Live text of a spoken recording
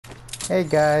Hey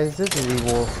guys, this is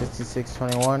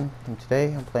Evil6621, and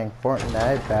today I'm playing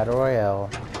Fortnite Battle Royale.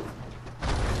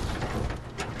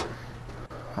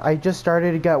 I just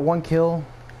started, got one kill.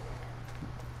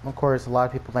 Of course, a lot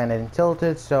of people landed and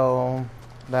tilted, so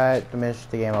that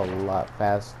diminished the game a lot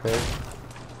faster.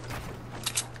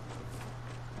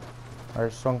 Or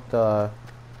shrunk the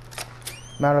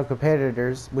amount of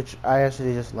competitors, which I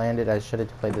actually just landed. I should have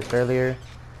played this earlier.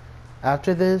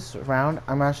 After this round,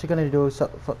 I'm actually going to do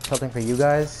something for you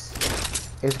guys.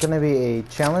 It's going to be a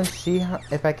challenge. See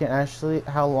if I can actually,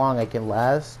 how long I can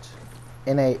last.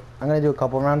 I'm going to do a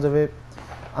couple rounds of it.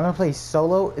 I'm going to play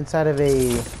solo inside of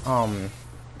a,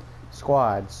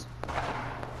 squads.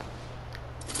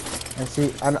 And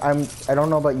see, I don't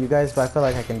know about you guys, but I feel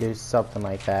like I can do something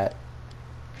like that.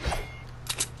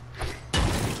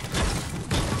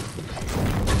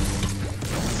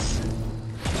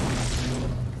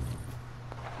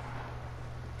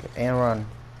 And run.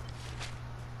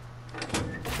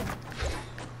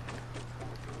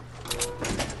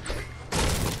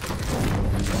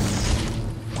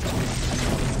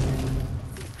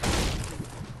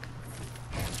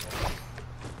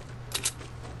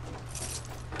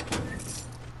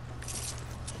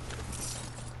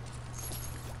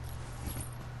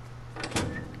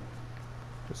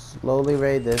 Just slowly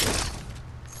raid this.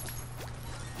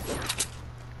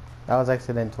 That was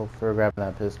accidental for grabbing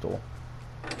that pistol.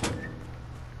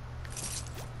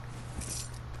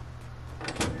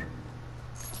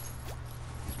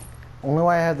 Only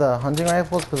why I have the hunting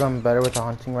rifle is because I'm better with the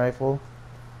hunting rifle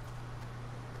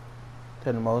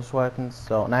than most weapons.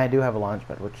 So, and I do have a launch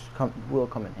pad, which will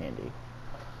come in handy.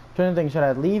 I'm trying to think, should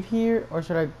I leave here or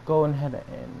should I go and head in?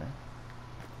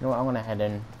 You know what? I'm gonna head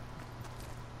in.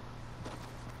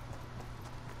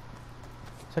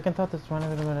 Second thought, this might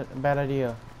have been a bad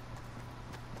idea.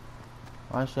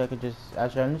 Honestly, I'm just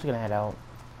gonna head out.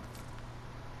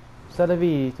 Set of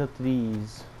V took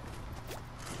these.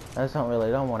 I just don't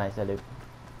really know when I said it,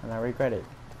 and I regret it.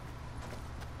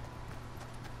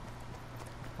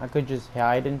 I could just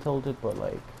hide and tilt it, but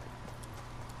like,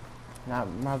 not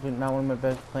one of my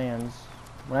best plans.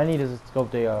 What I need is a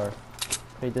scope AR.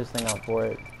 Trade this thing out for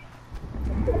it.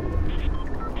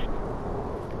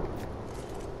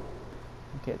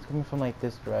 Okay, it's coming from like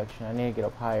this direction. I need to get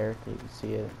up higher so you can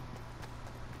see it.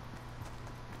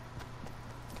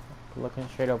 Looking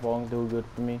straight up won't do good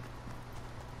for me.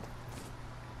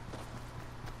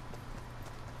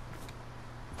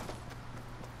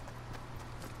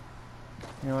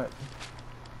 You know what?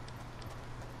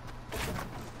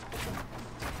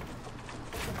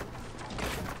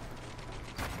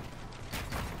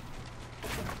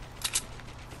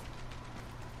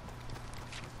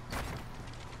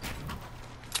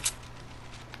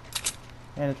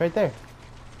 And it's right there.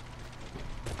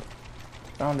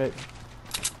 Found it.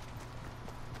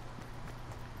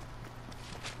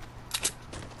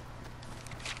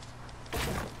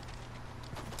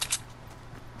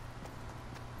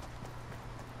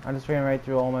 I just ran right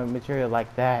through all my material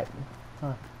like that.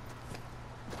 Huh.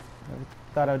 Never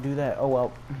thought I'd do that. Oh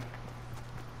well.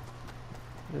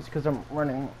 Just because I'm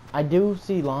running. I do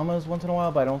see llamas once in a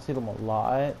while, but I don't see them a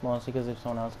lot. Mostly because if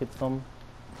someone else gets them.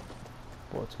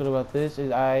 But what's good about this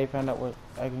is I found out what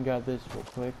I can grab this real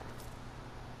quick.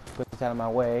 Put this out of my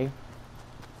way.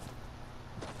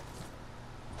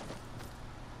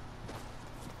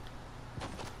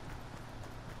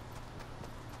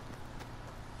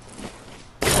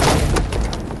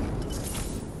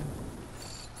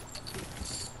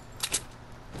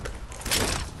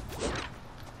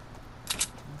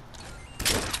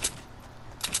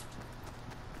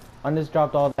 I just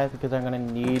dropped all that because I'm gonna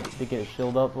need to get a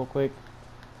shield up real quick.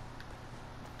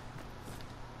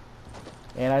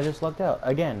 And I just lucked out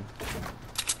again.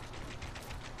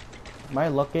 My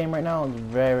luck game right now is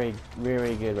very,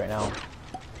 very good right now.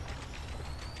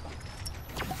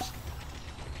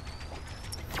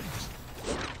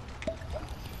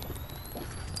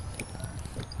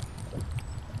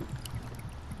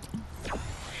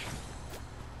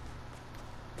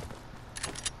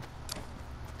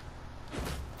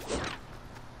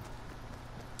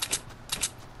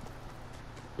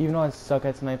 Even though I suck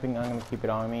at sniping, I'm gonna keep it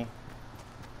on me.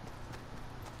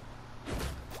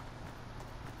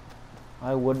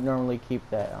 I would normally keep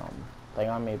that thing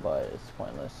on me, but it's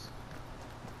pointless.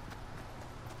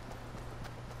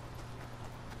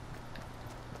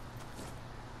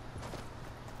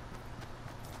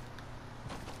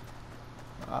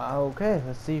 Okay,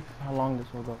 let's see how long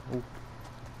this will go. Ooh.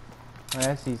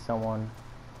 I see someone.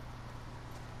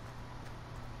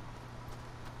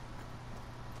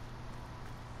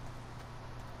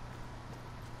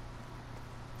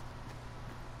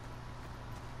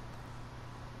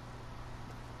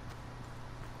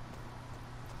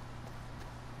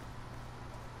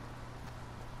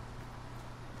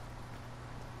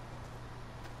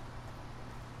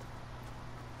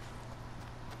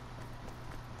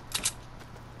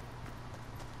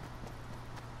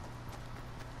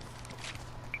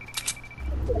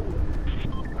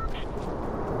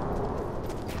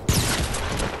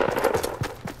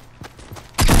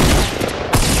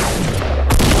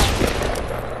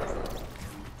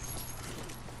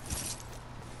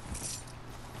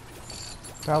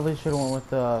 Probably should have went with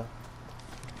the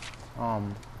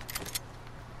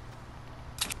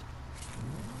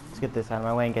let's get this out of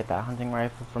my way and get that hunting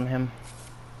rifle from him.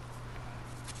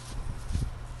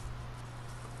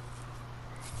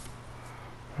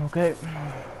 Okay.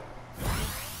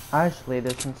 Actually,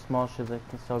 there's some small shit I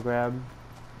can still grab.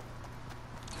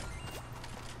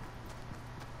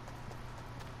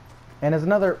 And there's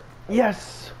another.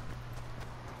 Yes!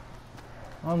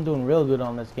 I'm doing real good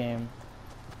on this game.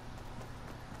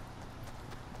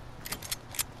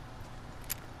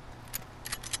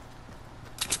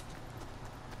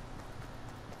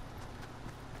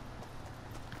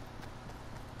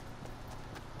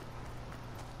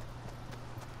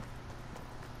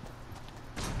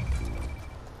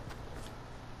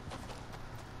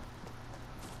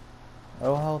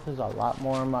 Low health is a lot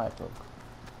more in my book.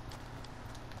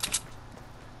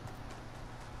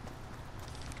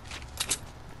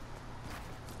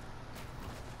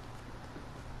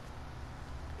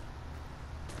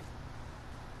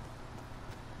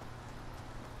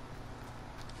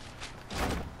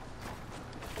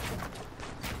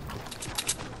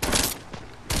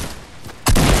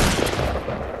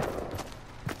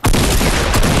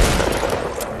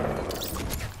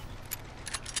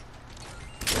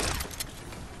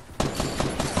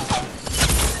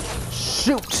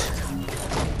 Shoot!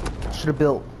 Should have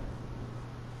built.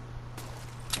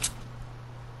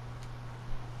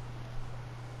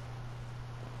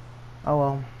 Oh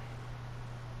well.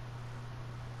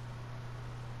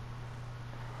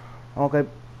 Okay.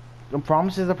 The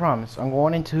promise is a promise. I'm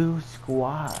going into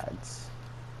squads.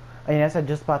 I mean, yes, I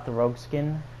just bought the rogue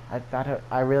skin. I thought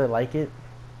I really like it.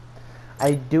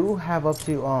 I do have up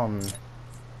to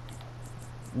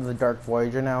the Dark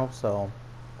Voyager now, so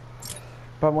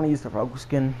probably want to use the rogue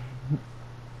skin.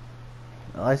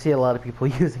 Well, I see a lot of people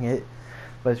using it,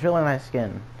 but it's really nice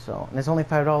skin. So, and it's only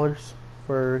 $5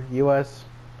 for US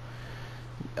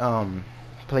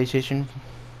PlayStation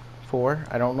 4.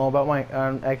 I don't know about my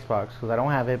Xbox because I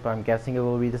don't have it, but I'm guessing it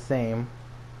will be the same.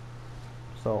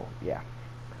 So yeah,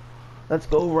 let's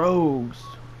go rogues.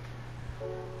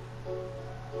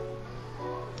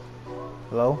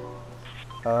 Hello?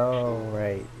 Oh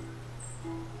right.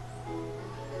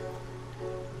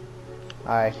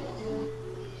 Hi.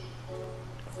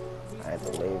 I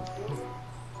have to leave.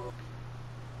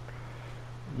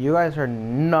 You guys are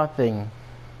nothing.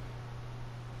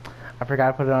 I forgot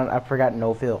to put it on. I forgot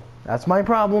no fill. That's my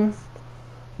problem.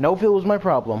 No fill was my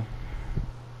problem.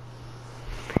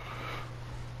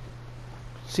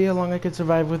 See how long I could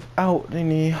survive without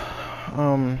any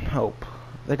help.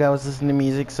 The guy was listening to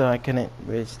music, so I couldn't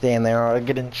really stand there or I'd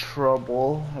get in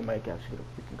trouble. I might actually get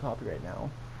a freaking copyright now.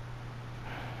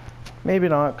 Maybe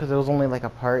not, because it was only like a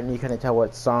part and you couldn't tell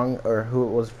what song or who it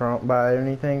was from by or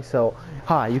anything. So,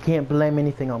 you can't blame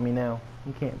anything on me now.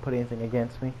 You can't put anything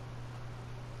against me.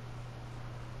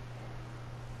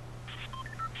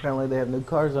 Apparently they have new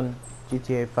cars on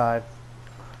GTA 5.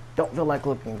 Don't feel like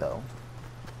looking though.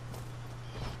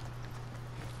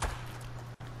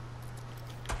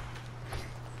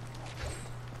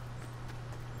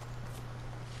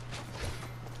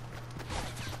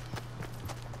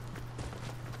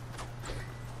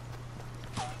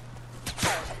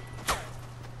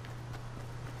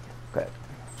 Okay.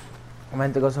 I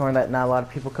meant to go somewhere that not a lot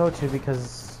of people go to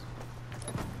because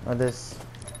of this.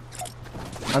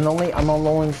 I'm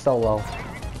only solo.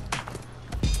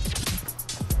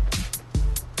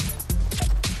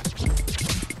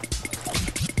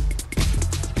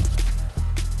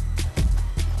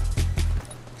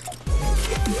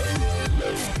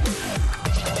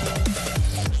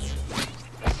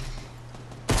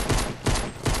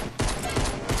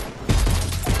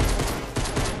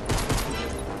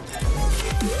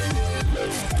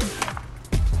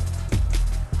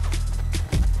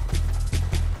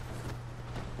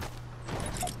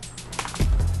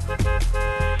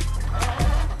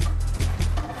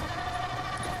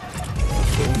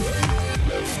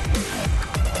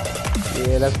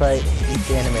 Yeah, that's right.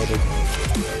 It's animated.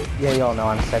 Yeah, y'all know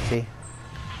I'm sexy.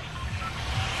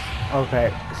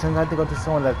 Okay, since I have to go to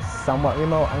someone that's somewhat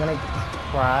remote, I'm gonna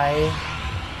try.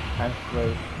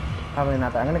 Actually, probably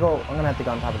not that. I'm gonna have to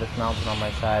go on top of this mountain on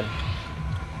my side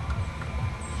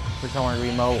for someone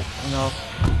remote. You know,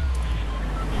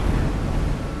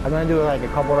 I'm gonna do like a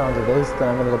couple rounds of this, then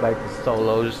I'm gonna go back to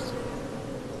solos.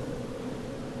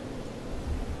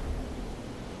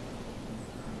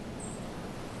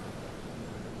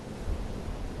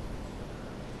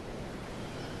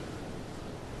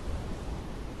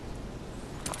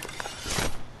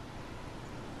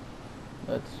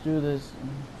 Let's do this.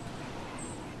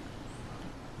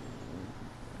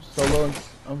 solo.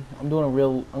 I'm doing a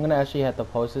real. I'm gonna actually have to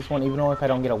post this one, even though if I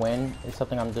don't get a win, it's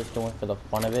something I'm just doing for the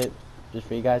fun of it, just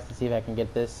for you guys to see if I can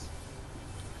get this.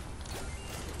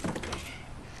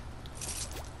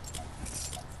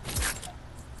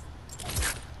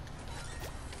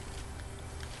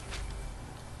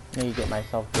 Maybe get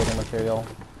myself building material.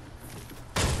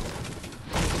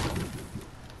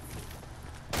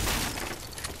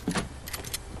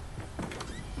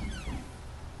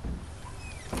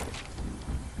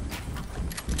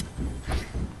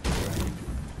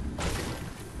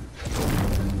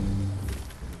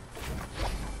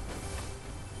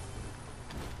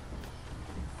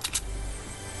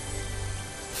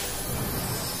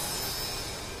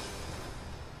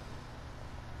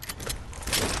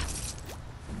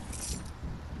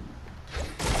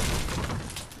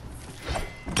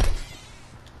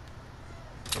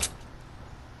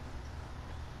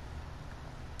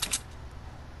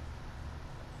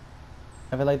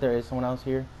 I feel like there is someone else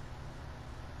here.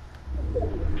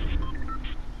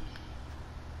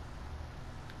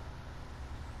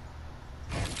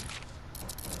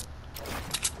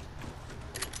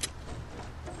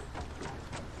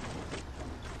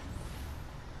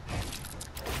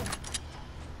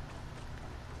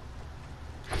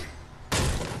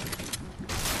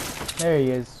 There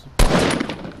he is.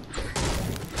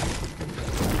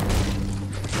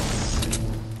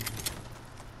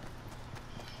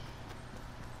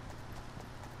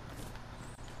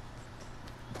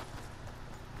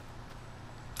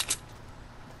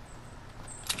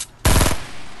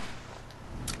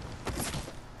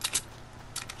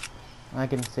 I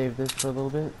can save this for a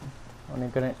little bit. I'm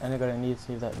gonna need to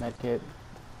save that med kit.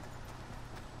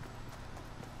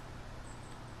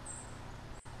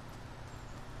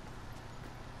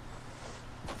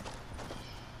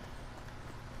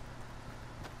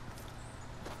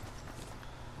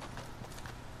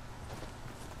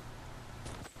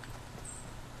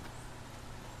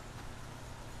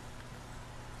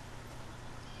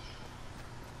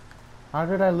 How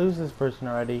did I lose this person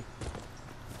already?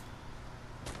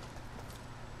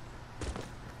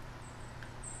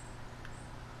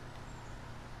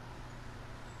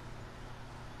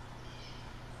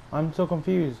 I'm so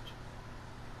confused.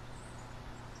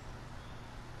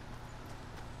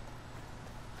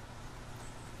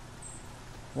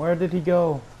 Where did he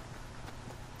go?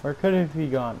 Where could have he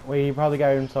gone? Wait, he probably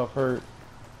got himself hurt.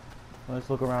 Let's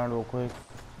look around real quick.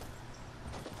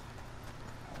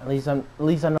 At least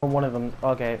I know one of them.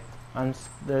 Okay,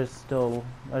 there's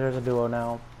a duo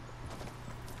now.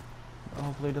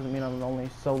 Hopefully it doesn't mean I'm the only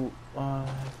solo.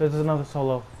 This is another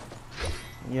solo.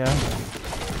 Yeah.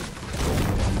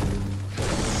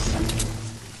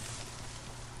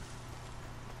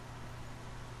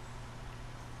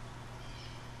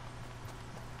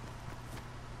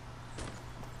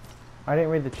 I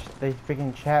didn't read the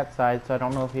freaking chat side, so I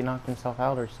don't know if he knocked himself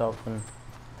out or something.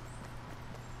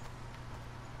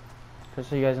 Just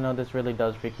so you guys know, this really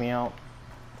does freak me out.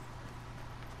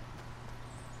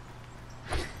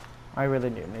 I really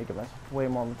do need to get myself way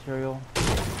more material.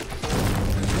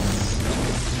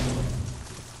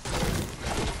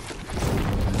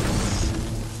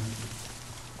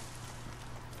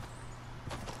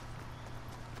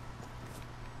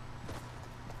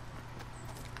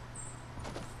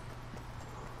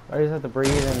 I just have to breathe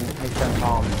and make sure I'm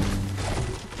calm.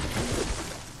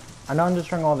 I know I'm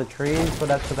destroying all the trees, but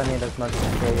that's because I need as much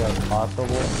material as possible.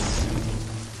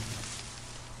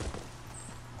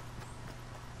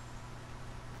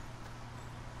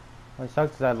 What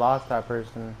sucks is I lost that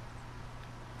person.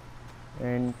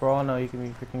 And for all I know, you can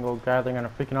be freaking go gathering on a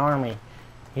freaking army.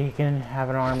 He can have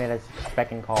an army that's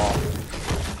beck and call.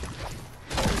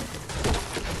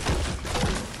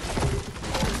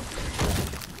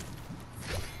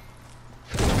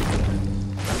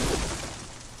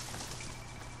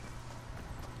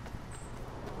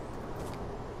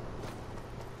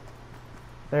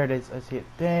 There it is, I see it.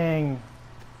 Dang.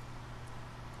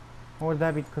 What would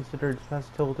that be considered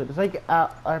fast tilted? It's like,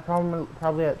 I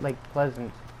probably at like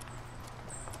Pleasant.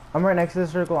 I'm right next to the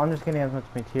circle, I'm just getting as much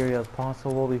material as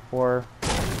possible before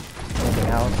anything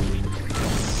else.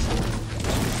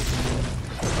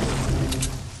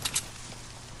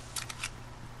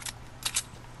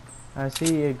 I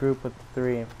see a group of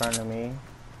 3 in front of me.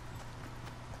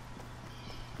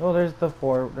 Oh, there's the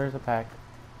 4, there's a pack.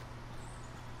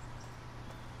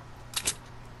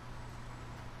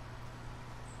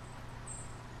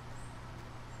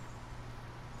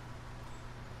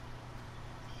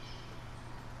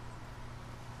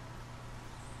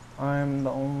 I'm the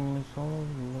only solo.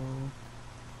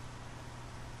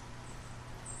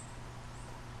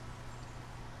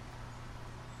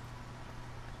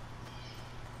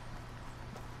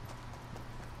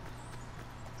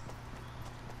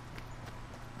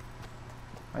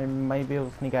 I might be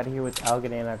able to sneak out of here without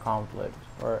getting in a conflict,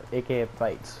 or aka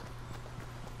fights.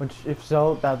 Which, if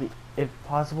so, that'd be, if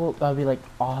possible, that'd be like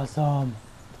awesome.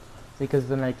 Because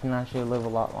then I can actually live a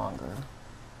lot longer.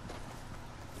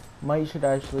 Might should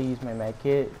actually use my med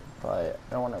kit, but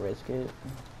I don't want to risk it.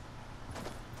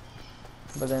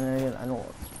 But then again, I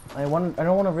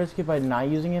don't want to risk it by not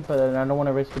using it, but then I don't want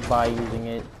to risk it by using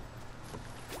it.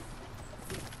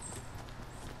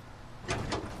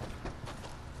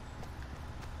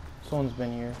 Someone's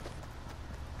been here.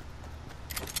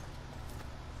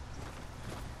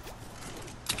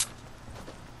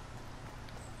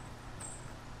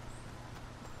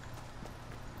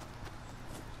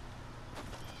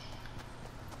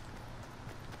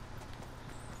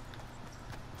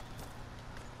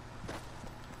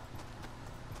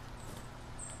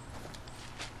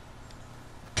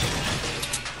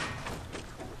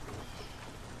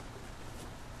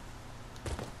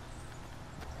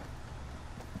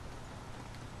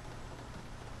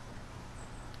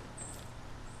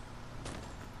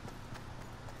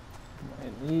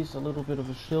 At least a little bit of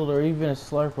a shield or even a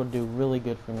slurp would do really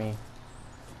good for me.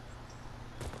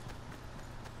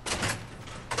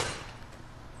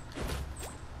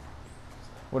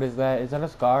 What is that? Is that a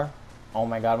scar? Oh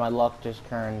my god, my luck just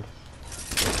turned.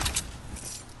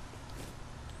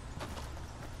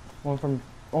 One from...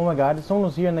 Oh my god, someone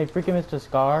was here and they freaking missed a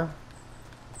scar.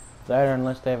 That or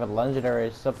unless they have a legendary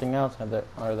or something else,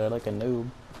 or they're like a noob.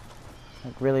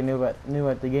 Like really new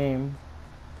at the game.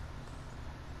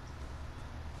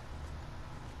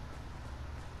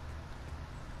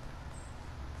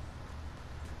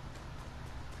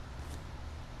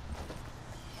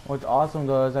 What's awesome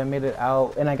though is I made it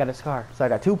out and I got a scar. So I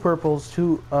got 2 purples,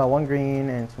 1 green,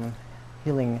 and some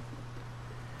healing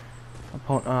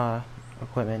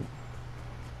equipment.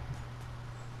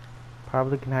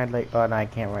 Probably can hide like, oh no, I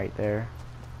can't right there.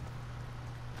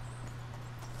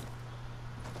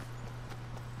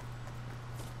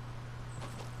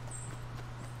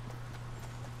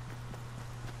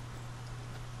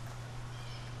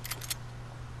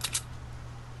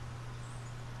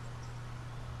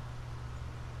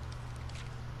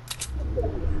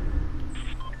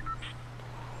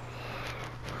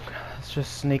 Let's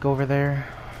just sneak over there.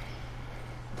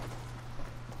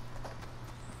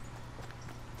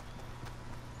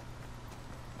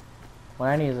 What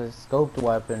I need is a scoped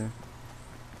weapon.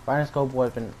 Find a scoped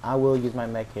weapon. I will use my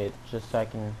mech kit just so I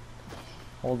can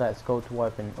hold that scoped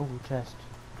weapon. Oh, chest.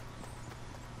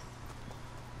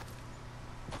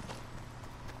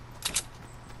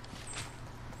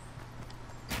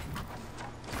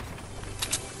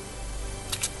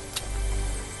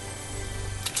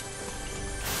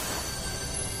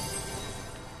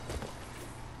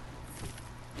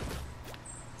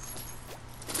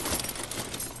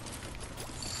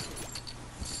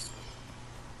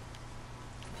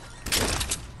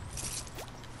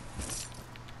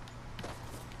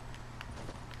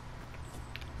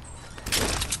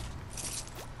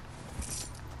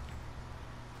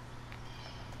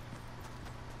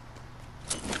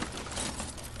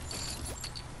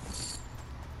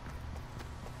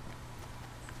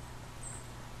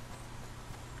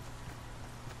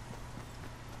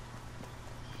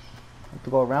 To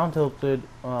go around tilted.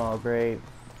 Oh, great.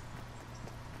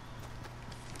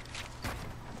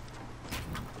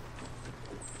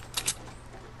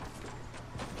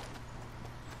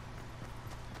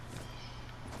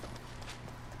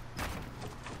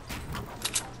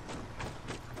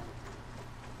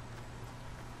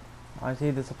 I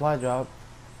see the supply drop.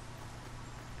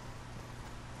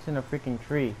 It's in a freaking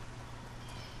tree.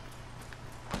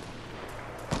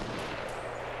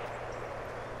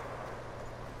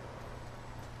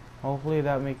 Hopefully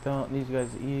that makes these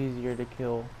guys easier to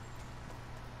kill.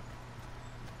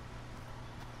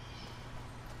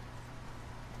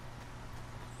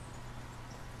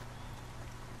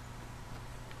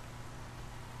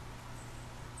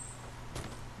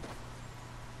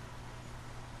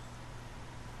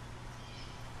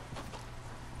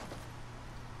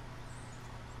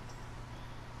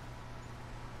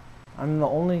 I'm the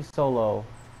only solo.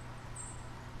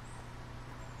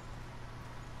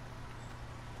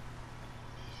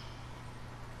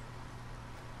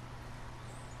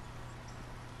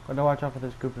 Gotta watch out for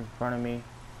this group in front of me.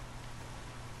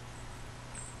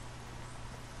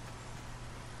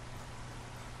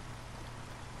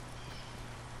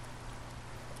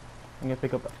 I'm gonna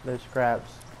pick up their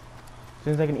scraps. As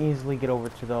soon as I can easily get over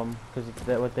to them, because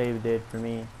that's what they did for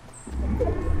me.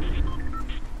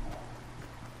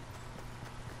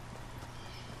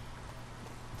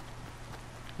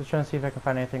 Just trying to see if I can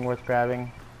find anything worth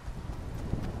grabbing.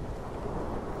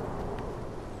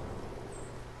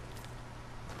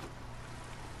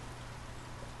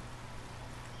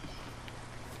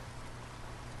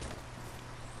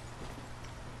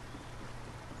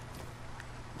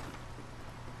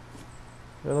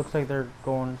 It looks like they're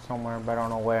going somewhere, but I don't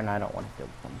know where, and I don't want to kill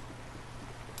them.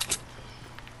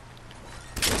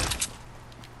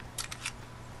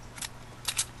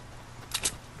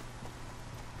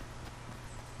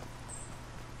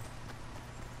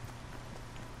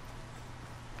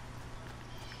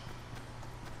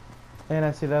 And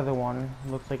I see the other one.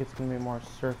 Looks like it's gonna be more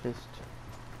surfaced.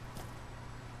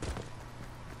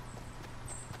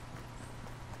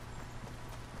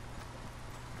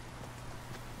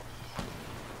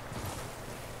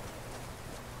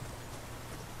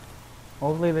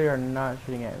 Hopefully they are not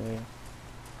shooting at me.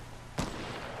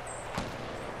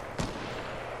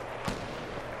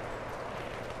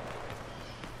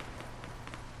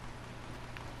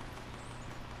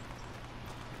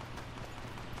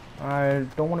 I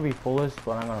don't want to be foolish,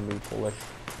 but I'm gonna be foolish.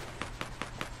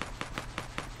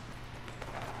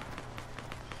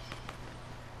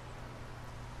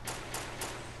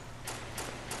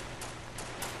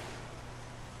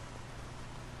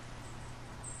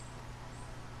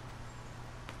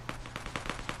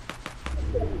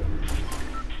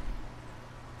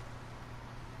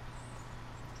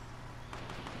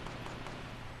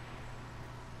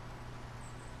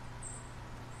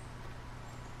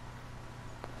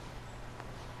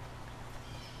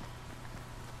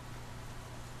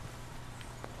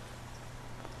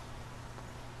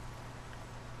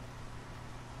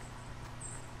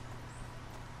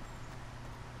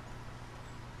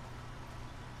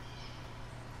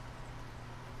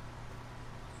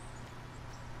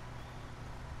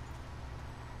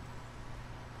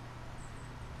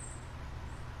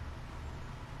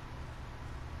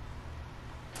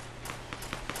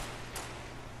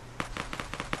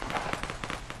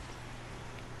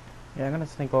 Yeah, I'm gonna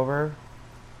sneak over.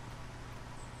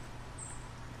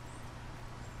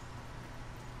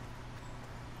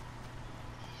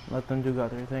 Let them do their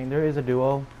thing. There is a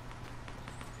duo.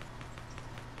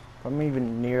 If I'm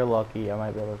even near lucky, I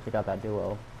might be able to take out that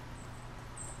duo.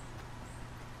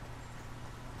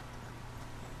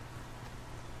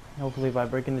 Hopefully by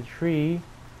breaking the tree,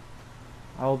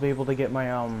 I will be able to get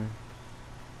my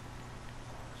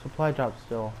supply drop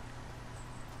still.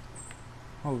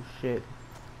 Oh shit.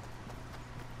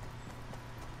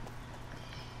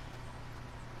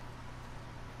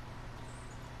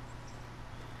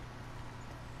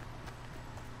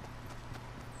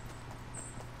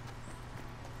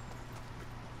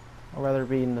 I'd rather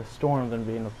be in the storm than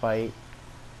be in the fight.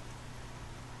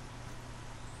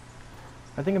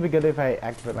 I think it'd be good if I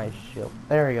activate my shield.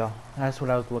 There we go. That's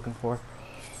what I was looking for.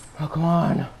 Oh, come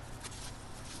on.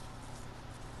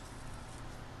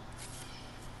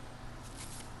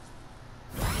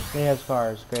 They have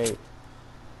scars. Great.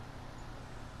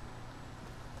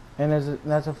 And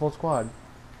that's a full squad. And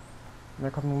they're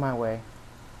coming my way.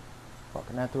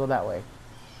 Fucking have to go that way.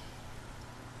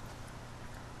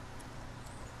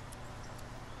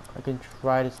 I can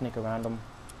try to sneak around them.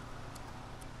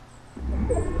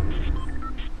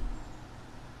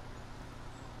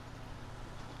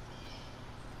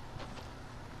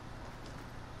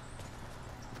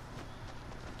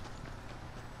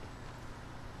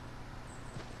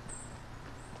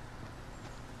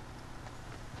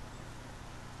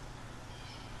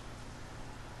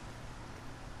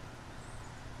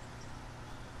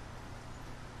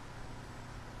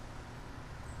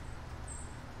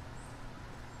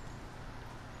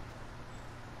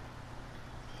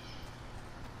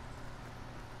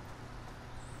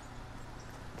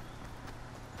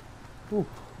 Ooh.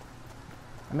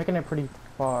 I'm making it pretty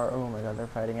far. Oh my god, they're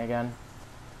fighting again.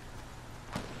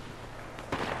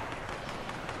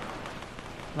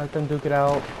 Let them duke it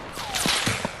out.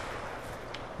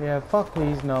 Yeah, fuck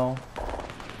please, no.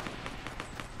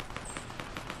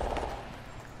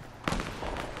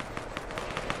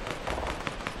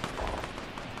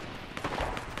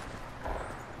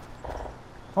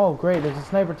 Oh great, there's a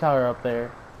sniper tower up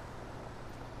there.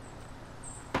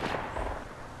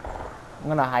 I'm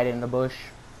gonna hide in the bush.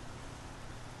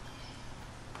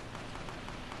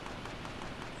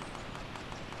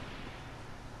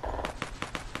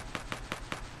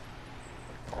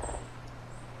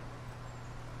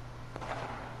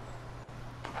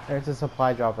 There's a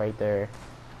supply drop right there.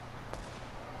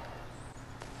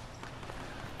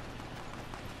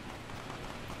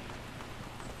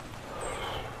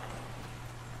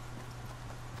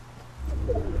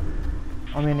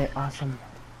 I mean, awesome.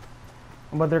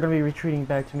 But they're gonna be retreating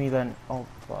back to me then. Oh,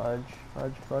 fudge,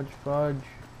 fudge, fudge, fudge.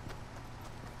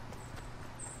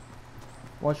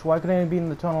 Why couldn't I be in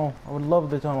the tunnel? I would love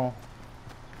the tunnel.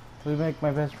 It would make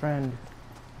my best friend.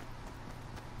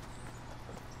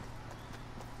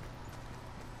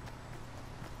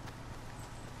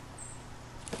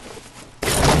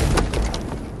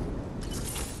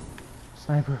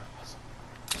 Sniper. Awesome.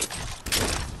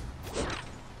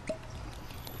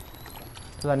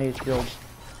 Because I need a shield.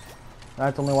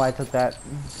 That's only why I took that.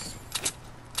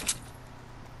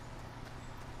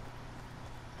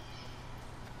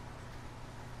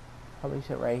 Probably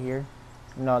sit right here.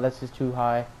 No, that's just too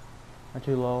high. Or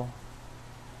too low.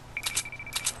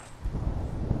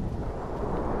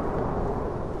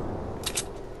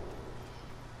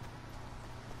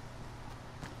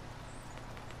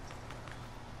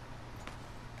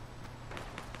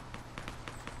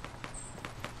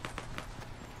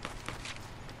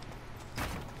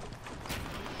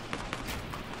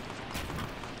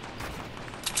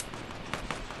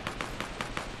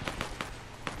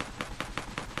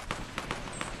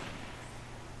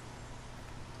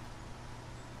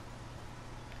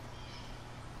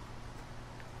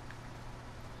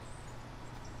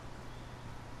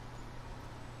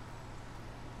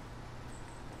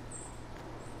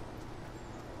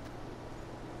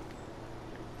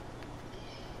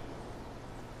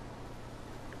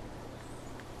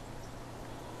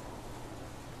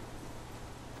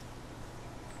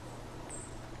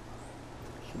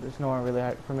 There's nowhere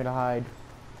really for me to hide.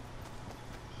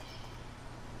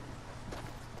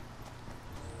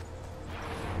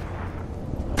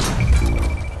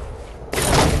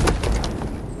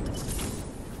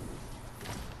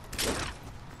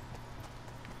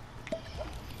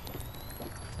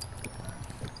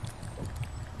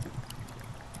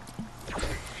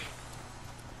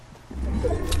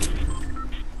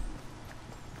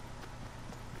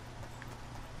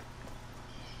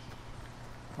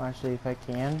 Actually, if I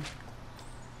can.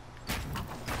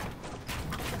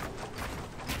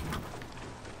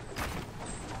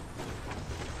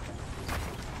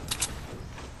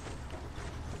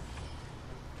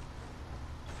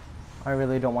 I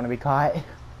really don't want to be caught.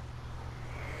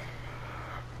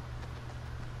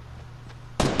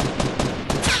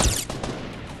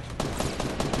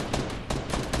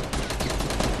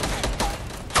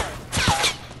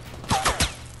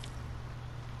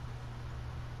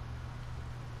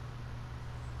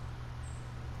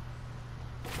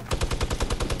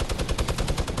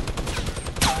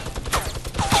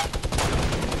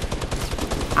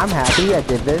 I'm happy I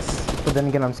did this, but then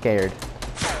again I'm scared.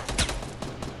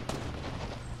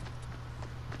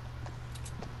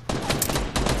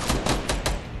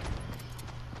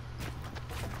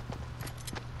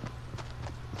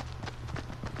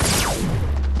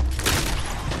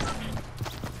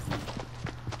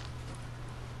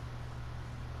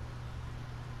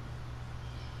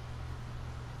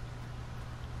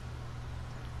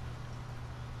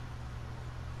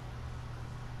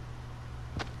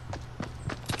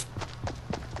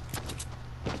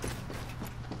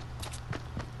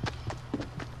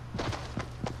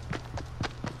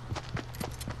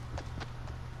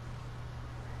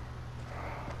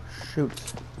 Shoot.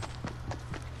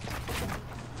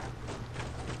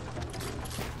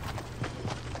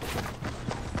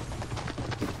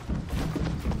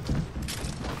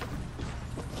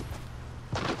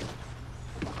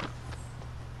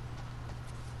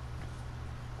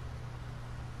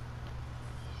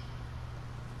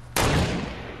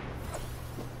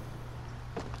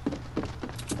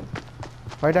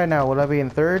 If I die now, will I be in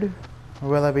third? Or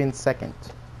will I be in second?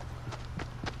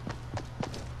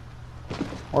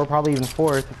 Or probably even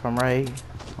fourth if I'm right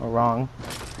or wrong.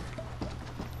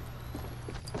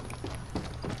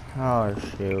 Oh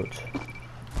shoot.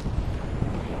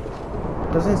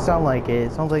 Doesn't sound like it.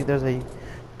 It sounds like there's a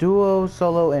duo,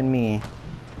 solo, and me.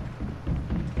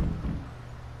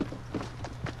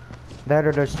 That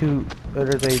or there's two, or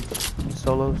there's a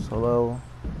solo. Okay,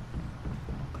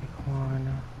 come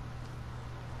on.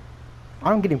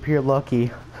 I'm getting pure lucky.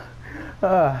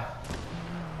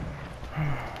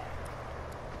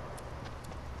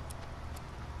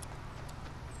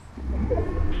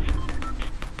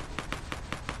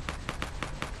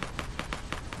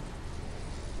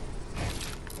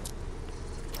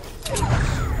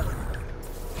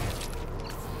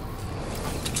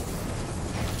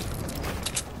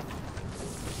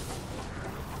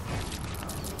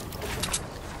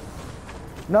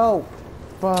 No!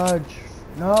 Fudge!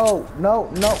 No! No!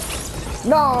 No!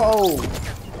 No!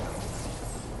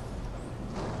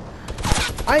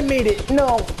 I made it!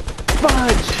 No!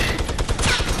 Fudge!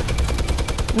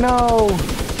 No!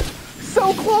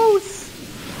 So close!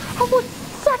 I was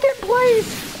second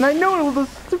place! And I know it was a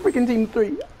freaking team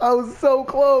 3. I was so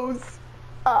close!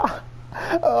 Ah!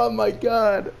 Oh my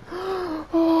god!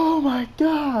 Oh my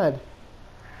god!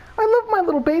 I love my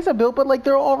little base I built, but like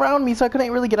they're all around me, so I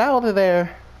couldn't really get out of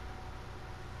there.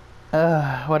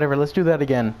 Whatever, let's do that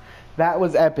again. That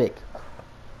was epic.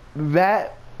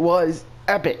 That was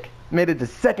epic. Made it to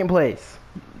second place.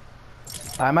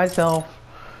 By myself.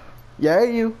 Yeah,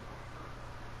 you.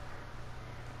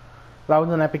 That was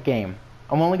an epic game.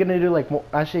 I'm only gonna do like,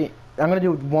 actually, I'm gonna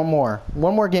do one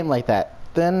more game like that.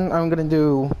 Then I'm gonna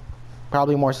do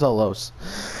probably more solos,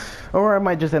 or I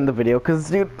might just end the video. Cause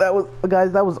dude,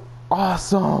 guys, that was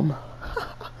awesome.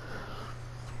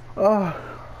 Oh,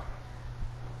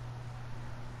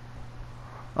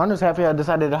 I'm just happy I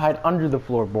decided to hide under the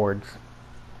floorboards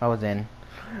I was in.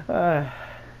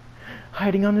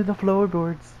 Hiding under the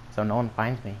floorboards so no one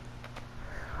finds me.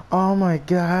 Oh my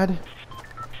god.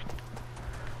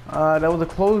 That was a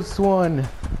close one.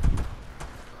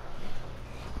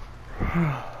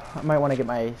 I might want to get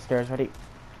my stairs ready.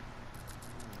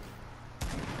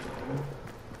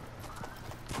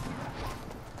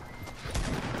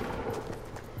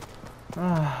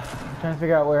 I'm trying to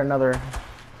figure out where another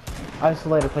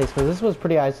isolated place, because this was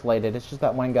pretty isolated. It's just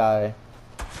that one guy.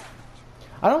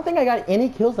 I don't think I got any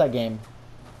kills that game.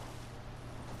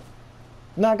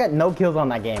 No, I got no kills on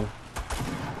that game.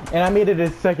 And I made it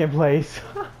in second place.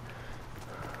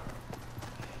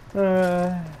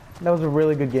 That was a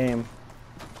really good game.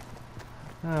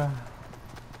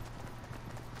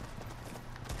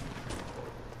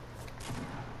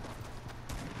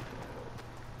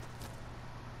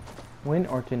 Win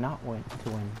or to not win? To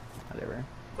win. Whatever.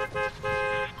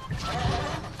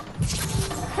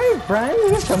 Hey friend,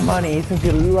 here's some money since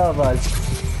you love us.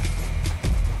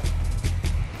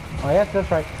 Oh yes, that's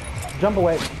right. Jump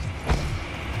away.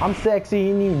 I'm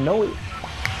sexy and you know it.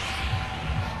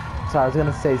 Sorry, I was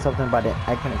gonna say something but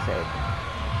I couldn't say it.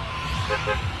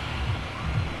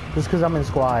 Just because I'm in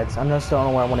squads. I just don't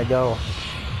know where I want to go.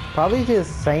 Probably to the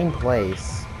same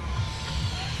place.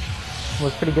 It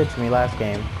was pretty good to me last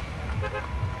game.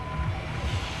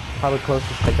 Probably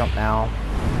closest to jump now.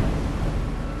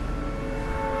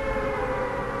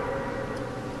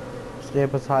 Stay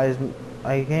up as high as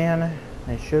I can.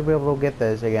 I should be able to get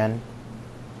this again.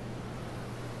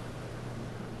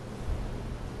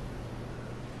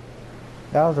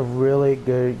 That was a really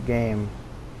good game.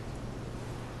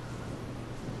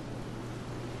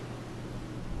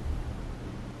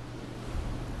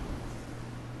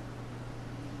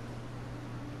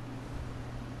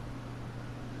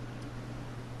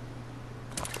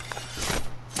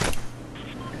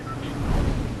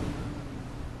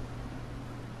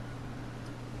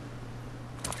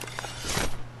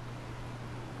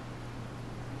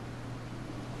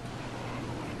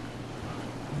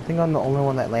 I think I'm the only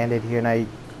one that landed here and I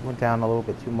went down a little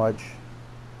bit too much.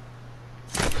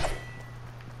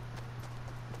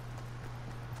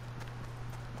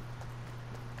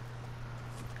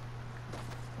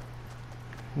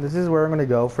 This is where I'm gonna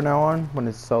go from now on when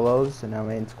it's solos and I'm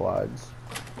in squads.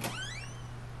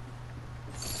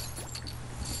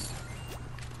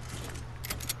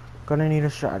 Gonna need a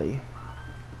shotty.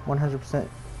 100%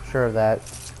 sure of that.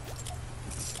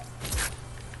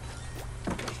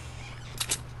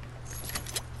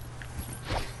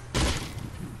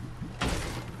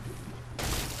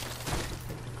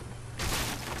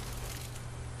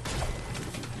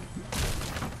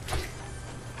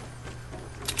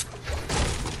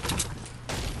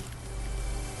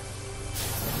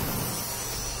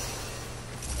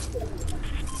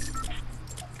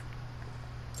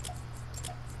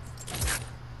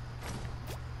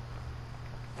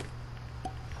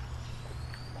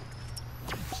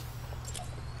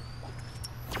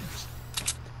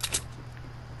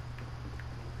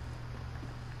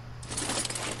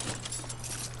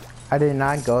 I did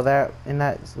not go there in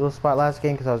that little spot last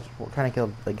game because I was trying to kill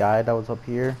the guy that was up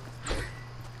here.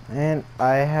 And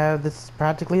I have this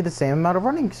practically the same amount of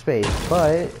running space,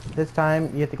 but this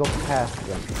time you have to go past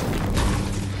them.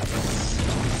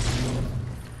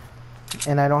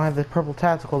 And I don't have the purple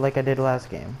tactical like I did last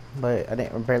game, but I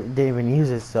didn't even use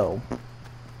it, so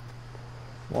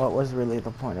what was really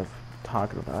the point of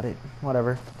talking about it?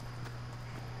 Whatever.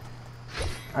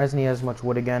 I just need as much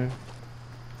wood again.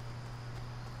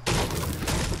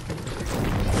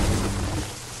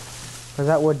 Because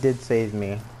that wood did save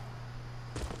me.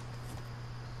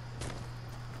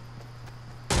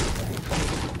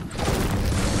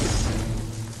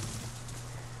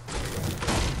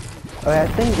 Okay, I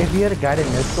think if you had a guided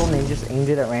missile and you just aimed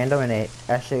it at random and it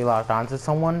actually locked onto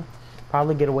someone,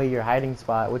 probably get away your hiding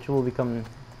spot, which will become,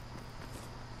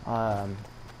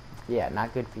 yeah,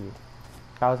 not good for you.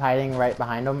 If I was hiding right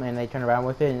behind them and they turned around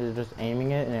with it and you're just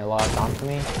aiming it and it locked onto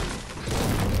me,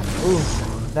 ooh,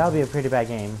 that would be a pretty bad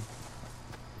game.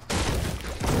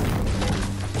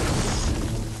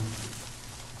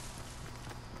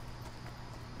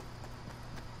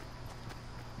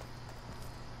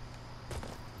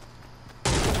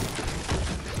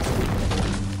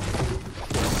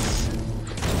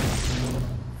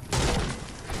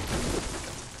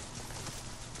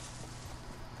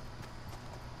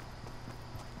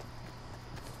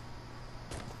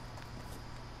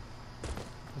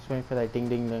 waiting for that ding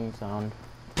ding ding sound.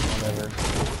 Whatever.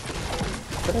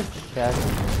 Is that a chest?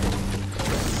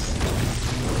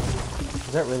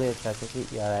 Is that really a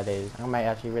chest? Yeah, that is. I might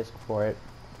actually risk for it.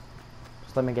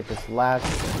 Just let me get this last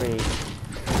crate.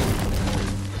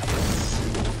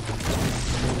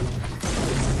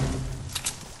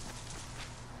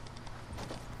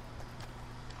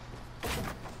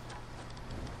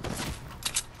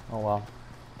 Oh wow.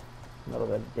 A little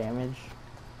bit of damage.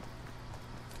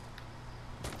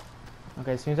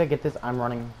 Okay, as soon as I get this, I'm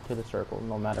running to the circle,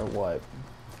 no matter what.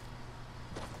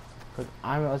 Because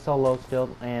I'm so low still,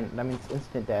 and that means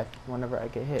instant death whenever I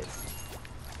get hit.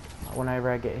 Whenever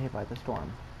I get hit by the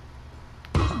storm.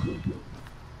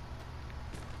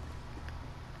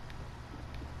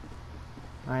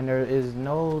 And there is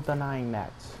no denying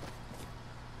that.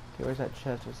 Okay, where's that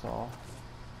chest I saw?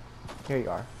 Here you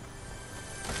are.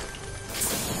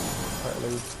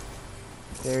 Partly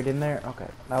buried in there. Okay,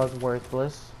 that was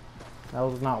worthless. That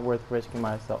was not worth risking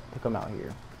myself to come out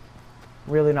here.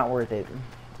 Really not worth it.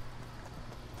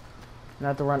 And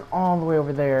I have to run all the way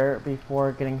over there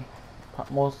before getting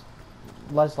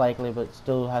less likely, but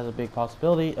still has a big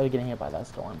possibility of getting hit by that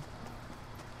storm.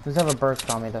 Does have a burst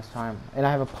on me this time, and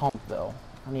I have a pump though.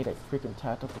 I need a freaking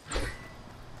tactical.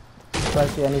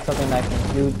 Especially, I need something that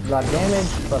can do a lot of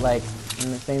damage, but like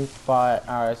in the same spot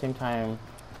or same time,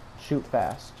 shoot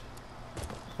fast.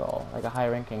 So like a high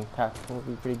ranking tactical would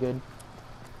be pretty good.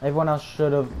 Everyone else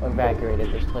should have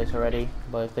evacuated this place already,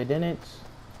 but if they didn't,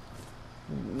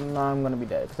 I'm gonna be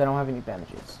dead because I don't have any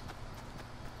bandages.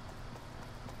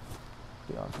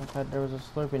 Yeah, I thought there was a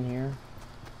slurp in here.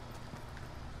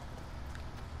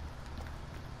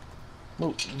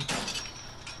 Move.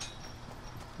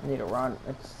 I need to run.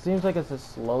 It seems like it's a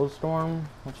slow storm,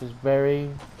 which is very,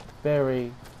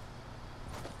 very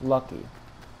lucky.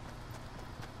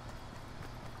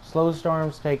 Slow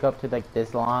storms take up to like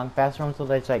this long. Fast storms will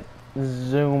just like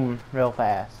zoom real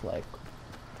fast. Like,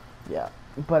 yeah.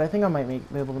 But I think I might be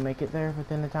able to make it there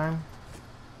within the time.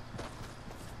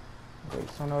 Wait,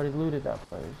 someone already looted that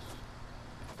place.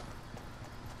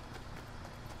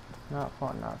 Not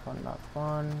fun, not fun, not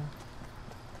fun.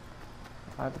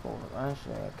 I have to go over.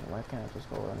 Actually, why can't I just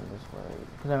go in this way?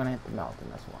 Because I'm gonna hit the mountain,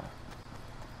 that's why.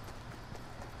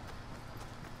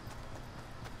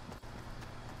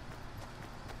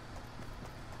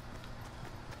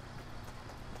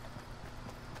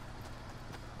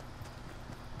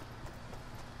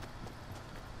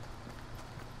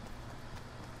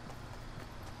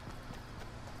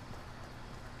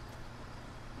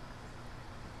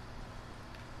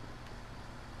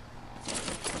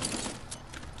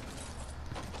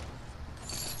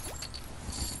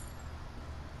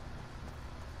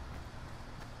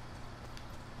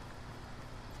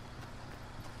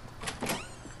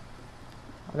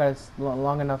 I got a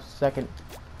long enough second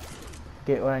to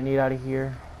get what I need out of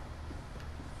here.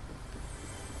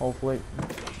 Hopefully,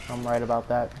 I'm right about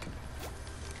that.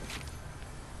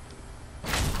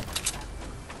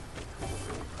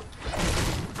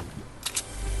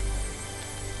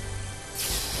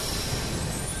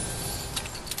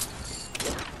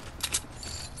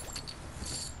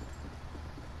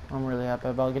 I'm really happy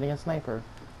about getting a sniper.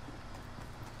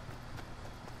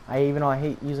 Even though I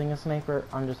hate using a sniper,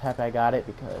 I'm just happy I got it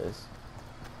because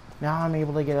now I'm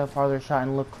able to get a farther shot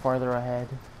and look farther ahead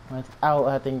without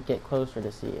having to get closer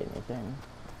to see anything.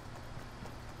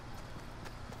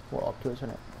 Well, up to a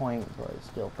certain point, but it's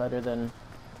still better than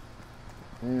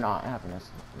not having this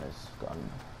gun.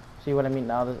 See what I mean?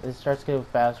 Now it starts to go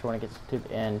faster when it gets to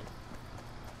the end,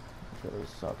 which really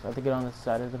sucks. I have to get on the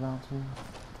side of the mountain.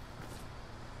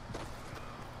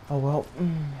 Oh well.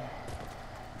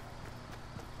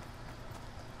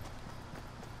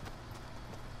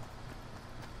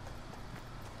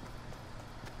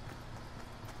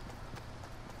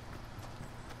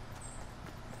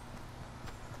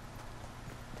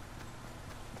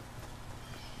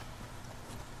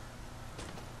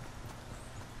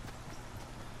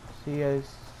 See you guys.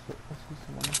 I see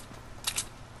someone.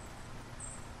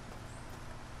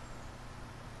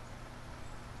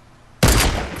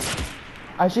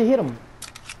 I should hit him.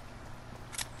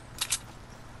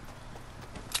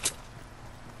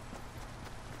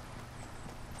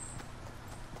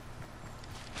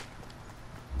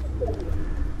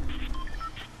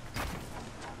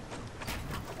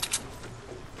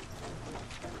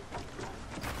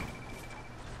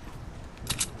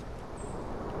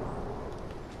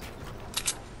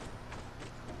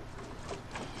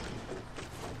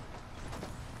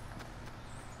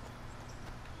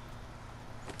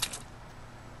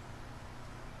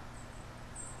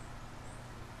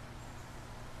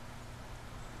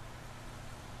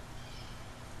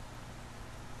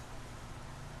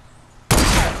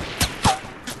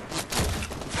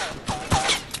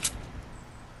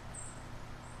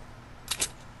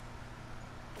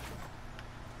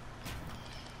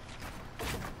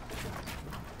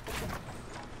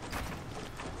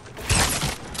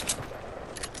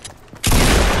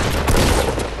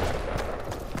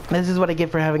 This is what I get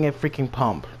for having a freaking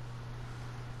pump.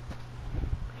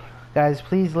 Guys,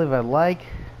 please leave a like,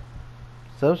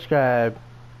 subscribe,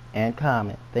 and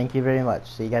comment. Thank you very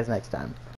much. See you guys next time.